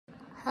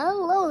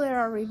Hello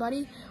there,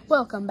 everybody.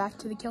 Welcome back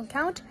to the Kill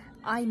Count.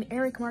 I'm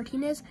Eric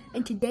Martinez,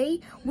 and today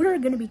we're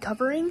going to be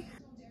covering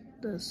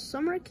the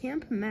Summer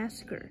Camp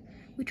Massacre,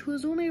 which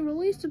was only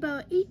released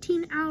about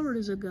 18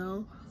 hours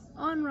ago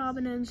on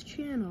Robyn N's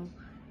channel.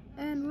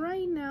 And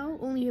right now,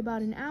 only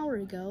about an hour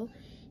ago,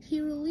 he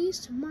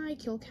released my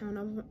Kill Count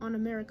on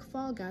American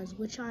Fall Guys,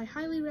 which I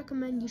highly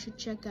recommend you should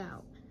check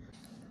out.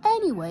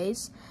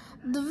 Anyways,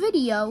 the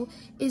video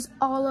is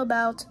all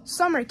about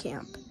summer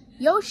camp.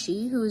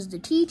 Yoshi, who is the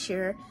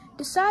teacher,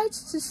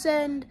 decides to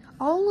send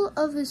all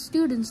of his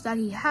students that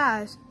he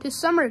has to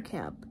summer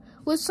camp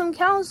with some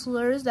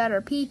counselors that are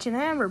Peach and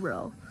Hammer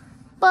Bro.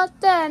 But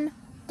then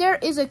there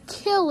is a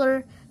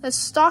killer that's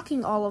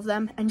stalking all of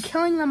them and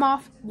killing them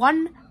off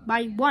one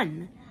by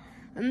one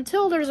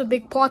until there's a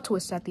big plot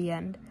twist at the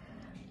end.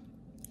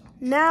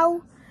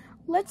 Now,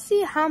 let's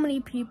see how many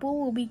people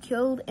will be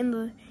killed in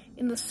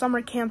the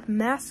summer camp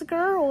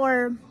massacre,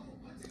 or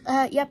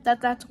yep,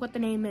 that's what the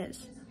name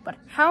is. But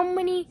how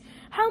many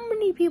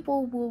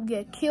people will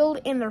get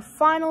killed in their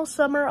final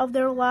summer of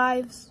their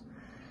lives?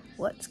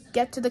 Let's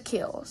get to the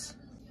kills.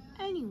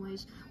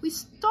 Anyways, we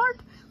start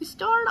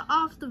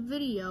off the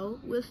video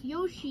with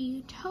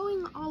Yoshi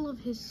telling all of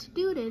his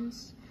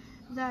students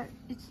that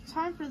it's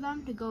time for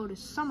them to go to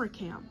summer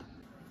camp.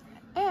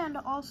 And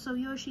also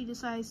Yoshi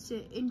decides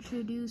to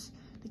introduce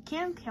the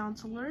camp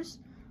counselors,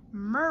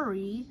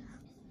 Murray,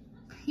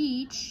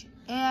 Peach,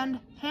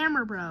 and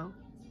Hammer Bro.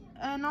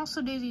 And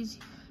also Daisy's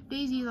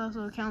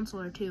also a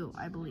counselor too,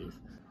 I believe.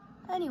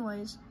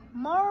 Anyways,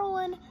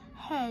 Marlon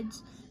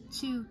heads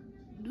to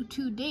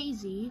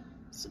Daisy.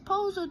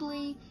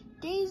 Supposedly,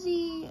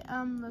 Daisy,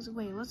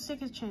 let's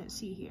take a chance to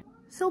see here.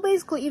 So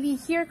basically, if you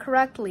hear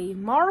correctly,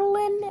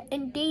 Marlon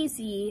and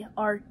Daisy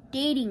are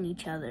dating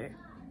each other,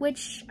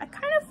 which I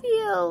kind of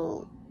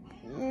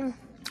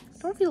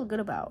don't feel good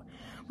about.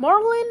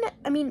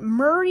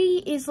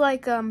 Murray is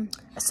like a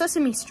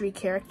Sesame Street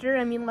character.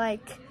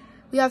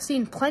 We have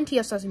seen plenty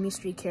of Sesame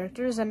Street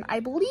characters, and I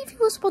believe he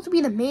was supposed to be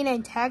the main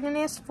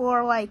antagonist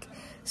for,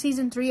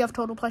 Season 3 of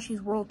Total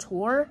Plushie's World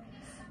Tour.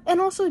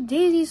 And also,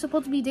 Daisy's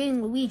supposed to be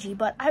dating Luigi,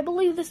 but I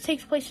believe this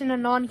takes place in a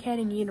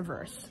non-canon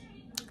universe.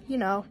 You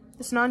know,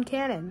 it's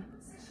non-canon.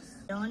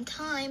 On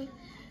time.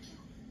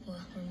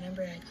 Well,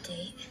 remember that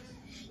date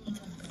in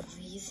the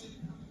movies?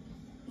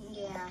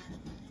 Yeah.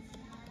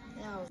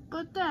 No.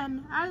 But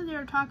then, as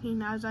they're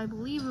talking, as I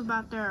believe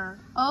about their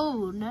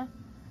own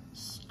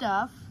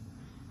stuff,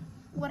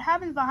 what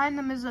happens behind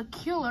them is a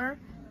killer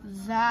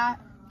that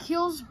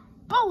kills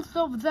both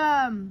of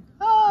them.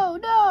 Oh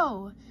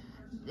no!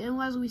 And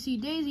as we see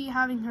Daisy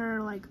having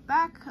her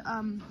back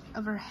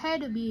of her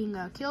head being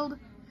killed,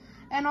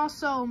 and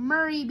also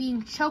Murray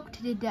being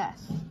choked to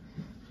death.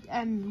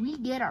 And we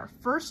get our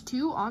first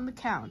two on the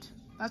count.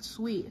 That's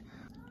sweet.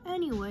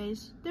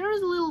 Anyways, there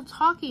was a little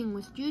talking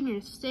with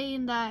Junior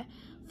saying that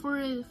for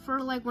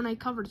when I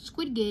covered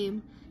Squid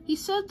Game, he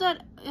said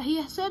that he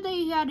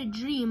had a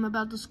dream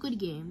about the Squid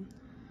Game.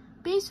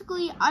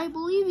 Basically, I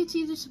believe it's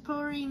either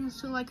referring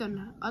to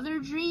an other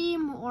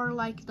dream or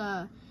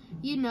the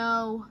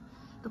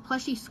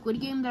plushie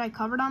Squid Game that I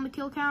covered on the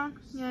kill count.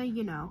 Yeah,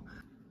 you know.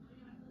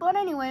 But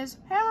anyways,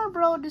 Hammer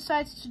Bro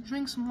decides to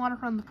drink some water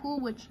from the pool,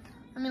 which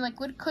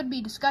could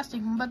be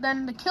disgusting. But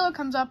then the killer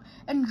comes up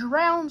and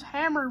drowns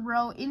Hammer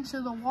Bro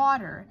into the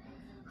water.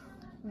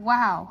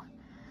 Wow.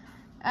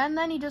 And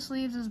then he just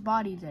leaves his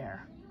body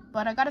there.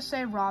 But I gotta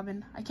say,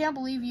 Robyn, I can't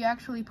believe you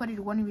actually put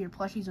one of your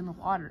plushies in the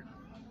water.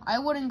 I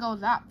wouldn't go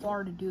that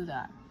far to do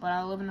that, but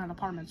I live in an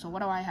apartment, so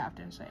what do I have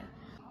to say?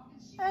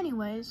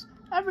 Anyways,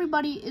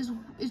 everybody is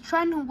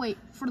trying to wait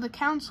for the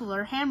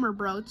counselor, Hammer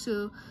Bro,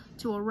 to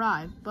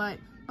arrive, but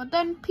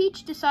then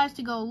Peach decides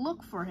to go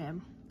look for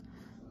him,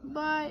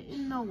 but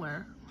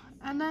nowhere.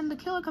 And then the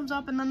killer comes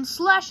up and then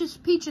slashes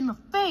Peach in the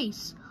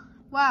face.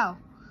 Wow.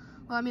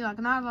 Well,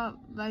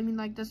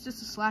 that's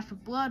just a slash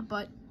of blood,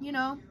 but,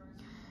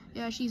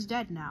 yeah, she's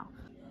dead now.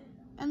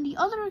 And the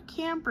other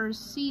campers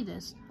see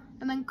this.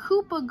 And then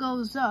Koopa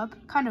goes up,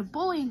 kind of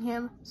bullying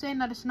him, saying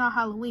that it's not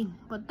Halloween.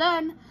 But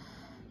then,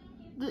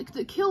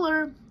 the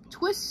killer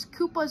twists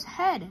Koopa's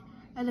head,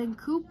 and then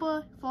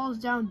Koopa falls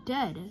down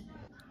dead.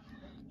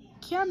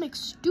 Kamek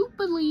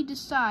stupidly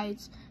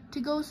decides to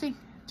go think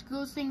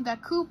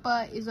that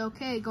Koopa is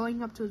okay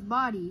going up to his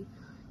body,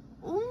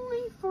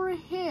 only for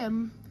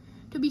him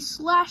to be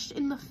slashed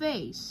in the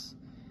face.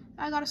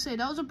 I gotta say,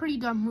 that was a pretty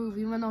dumb move,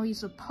 even though he's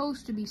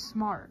supposed to be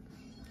smart.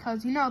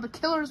 Because, the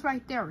killer's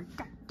right there.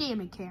 God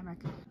damn it,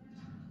 Kamek.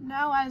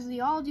 Now, as they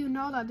all do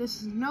know that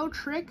this is no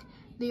trick,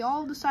 they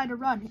all decide to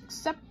run,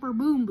 except for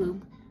Boom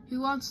Boom,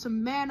 who wants to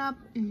man up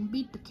and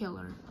beat the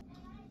killer.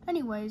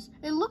 Anyways,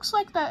 it looks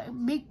like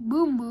that big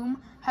Boom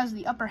Boom has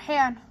the upper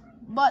hand,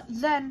 but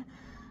then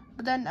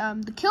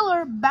the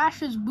killer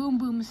bashes Boom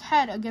Boom's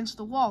head against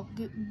the wall,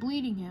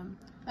 bleeding him.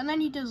 And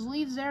then he just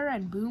leaves there,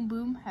 and Boom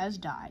Boom has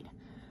died.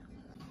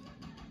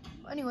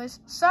 Anyways,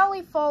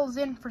 Sally falls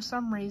in for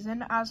some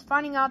reason as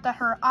finding out that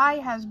her eye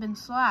has been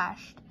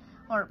slashed.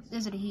 Or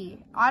is it a he?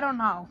 I don't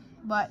know,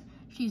 but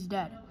she's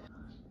dead.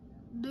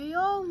 they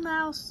all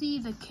now see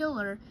the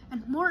killer,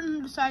 and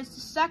Morton decides to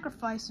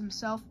sacrifice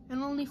himself,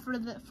 and only for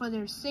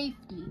their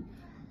safety.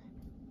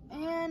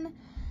 And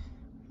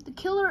the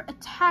killer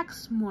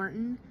attacks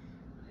Morton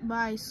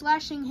by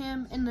slashing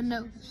him in the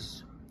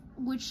nose,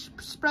 which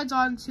spreads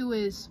onto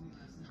his,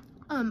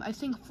 I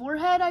think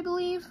forehead, I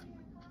believe.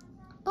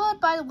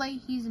 But by the way,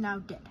 he's now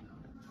dead.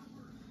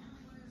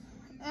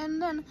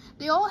 And then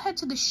they all head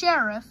to the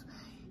sheriff,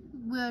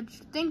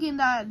 which thinking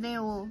that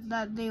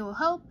he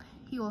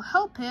will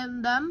help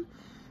them,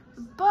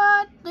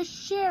 but the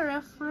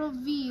sheriff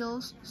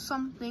reveals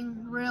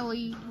something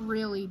really,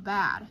 really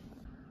bad.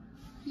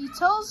 He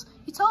tells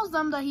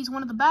them that he's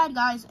one of the bad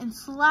guys and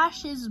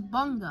slashes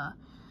Bunga,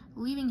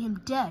 leaving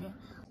him dead.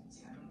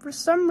 For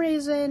some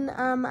reason,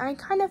 I'm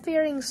kind of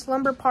fearing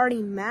Slumber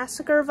Party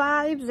Massacre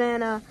vibes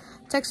and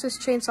Texas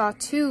Chainsaw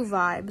 2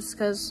 vibes,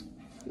 because,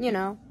 you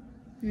know.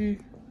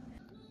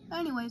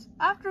 Anyways,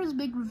 after his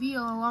big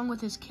reveal along with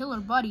his killer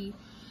buddy,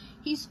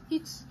 he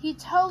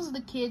tells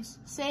the kids,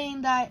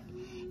 saying that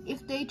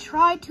if they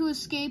try to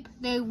escape,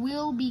 they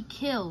will be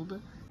killed.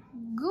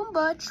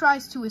 Goomba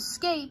tries to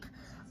escape,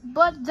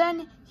 but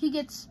then he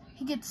gets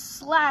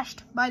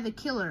slashed by the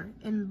killer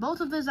in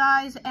both of his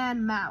eyes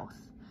and mouth.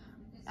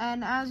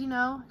 And as you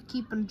know,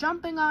 keep on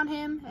jumping on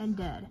him and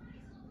dead.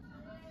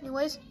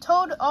 Anyways,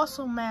 Toad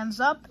also mans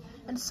up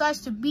and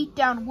decides to beat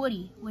down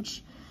Woody,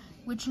 which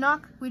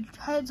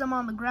heads him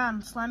on the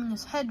ground, slamming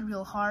his head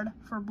real hard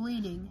for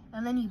bleeding.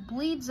 And then he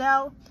bleeds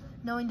out,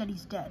 knowing that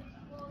he's dead.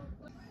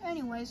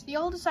 Anyways, they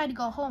all decide to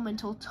go home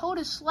until Toad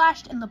is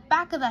slashed in the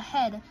back of the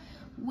head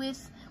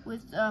with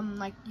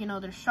like, you know,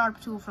 their sharp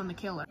tool from the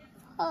killer.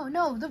 Oh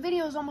no, the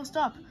video is almost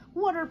up.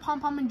 What are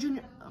Pom Pom and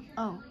Junior?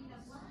 Oh.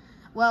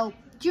 Well,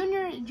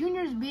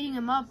 Junior's beating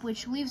him up,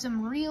 which leaves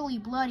him really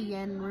bloody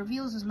and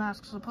reveals his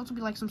mask. It's supposed to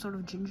be like some sort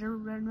of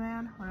gingerbread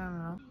man. I don't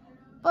know.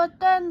 But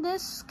then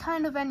this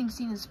kind of ending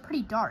scene is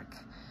pretty dark.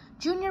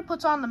 Junior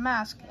puts on the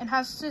mask and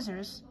has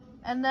scissors,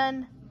 and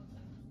then,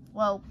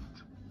 well,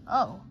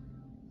 oh.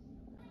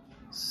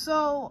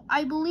 So,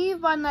 I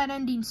believe on that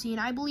ending scene,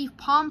 I believe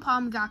Pom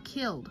Pom got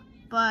killed,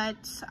 but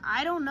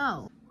I don't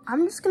know.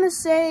 I'm just gonna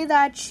say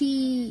that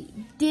she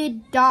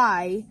did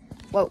die,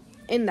 well,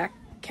 in that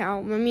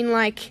count. I mean,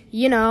 like,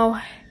 you know.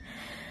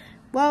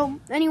 Well,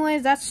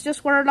 anyways, that's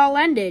just where it all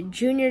ended.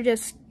 Junior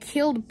just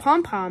killed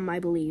Pom Pom, I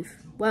believe.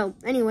 Well,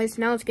 anyways,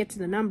 now let's get to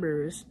the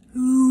numbers.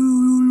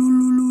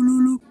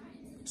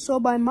 So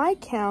by my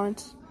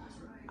count,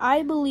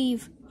 I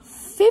believe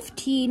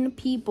 15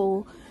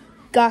 people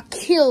got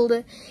killed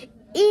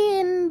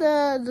in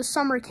the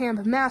summer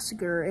camp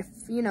massacre,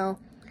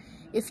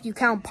 if you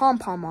count Pom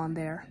Pom on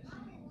there.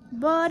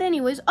 But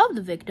anyways, of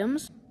the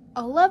victims,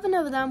 11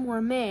 of them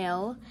were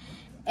male,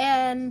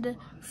 and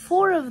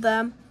 4 of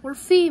them were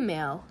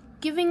female,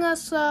 giving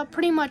us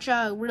pretty much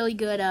a really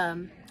good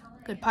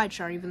pie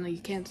chart, even though you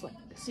can't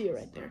see it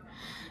right there.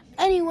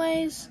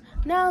 Anyways,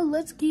 now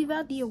let's give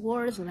out the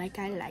awards like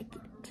I like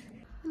it.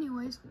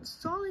 Anyways,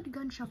 solid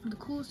gunshot for the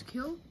coolest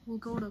kill will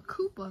go to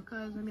Koopa,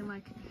 because, I mean,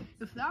 like,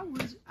 if that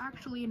was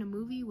actually in a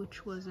movie,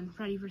 which was in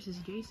Freddy vs.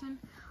 Jason,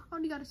 I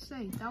only gotta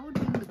say, that would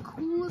be the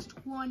coolest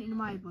one in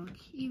my book,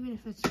 even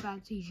if it's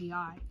bad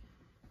CGI.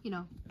 You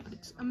know,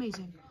 it's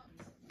amazing.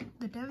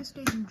 The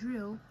devastating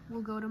drill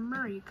will go to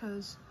Murray,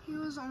 because he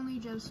was only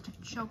just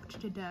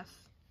choked to death.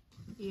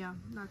 Yeah,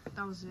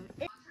 that was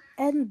it.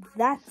 And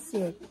that's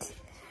it.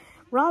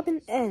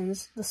 Robyn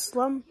N's the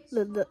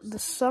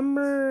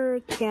summer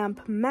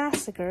camp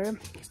massacre.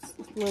 It's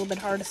a little bit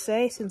hard to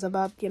say since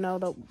about, you know,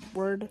 the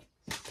word,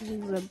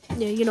 yeah,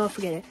 you know,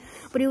 forget it.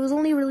 But it was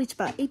only released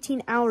about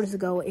 18 hours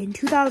ago in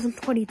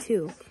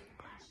 2022.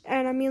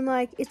 And I mean,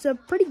 like, it's a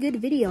pretty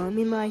good video. I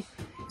mean, like,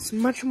 it's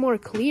much more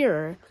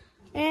clearer.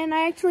 And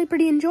I actually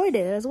pretty enjoyed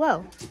it as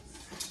well.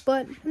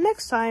 But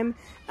next time,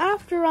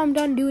 after I'm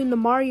done doing the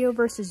Mario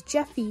versus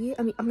Jeffy,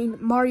 I mean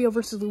Mario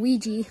versus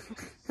Luigi,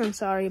 I'm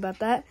sorry about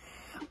that,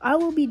 I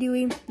will be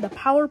doing the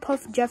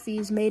Powerpuff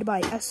Jeffies made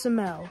by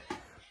SML.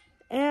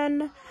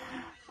 And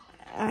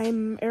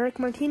I'm Eric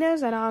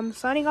Martinez, and I'm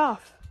signing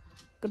off.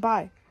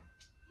 Goodbye.